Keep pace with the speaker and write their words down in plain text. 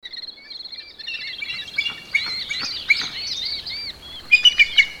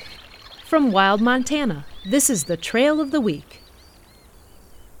From Wild Montana, this is the Trail of the Week.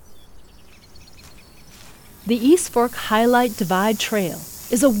 The East Fork Highlight Divide Trail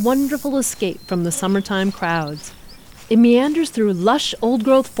is a wonderful escape from the summertime crowds. It meanders through lush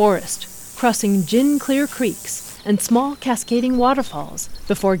old-growth forest, crossing gin-clear creeks and small cascading waterfalls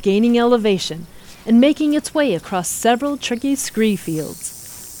before gaining elevation and making its way across several tricky scree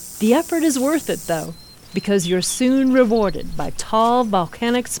fields. The effort is worth it, though, because you're soon rewarded by tall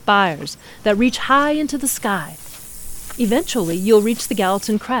volcanic spires that reach high into the sky. Eventually, you'll reach the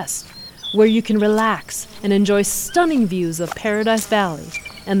Gallatin Crest, where you can relax and enjoy stunning views of Paradise Valley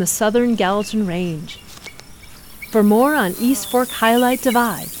and the southern Gallatin Range. For more on East Fork Highlight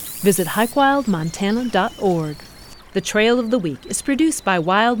Divide, visit hikewildmontana.org. The Trail of the Week is produced by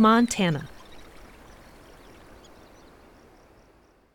Wild Montana,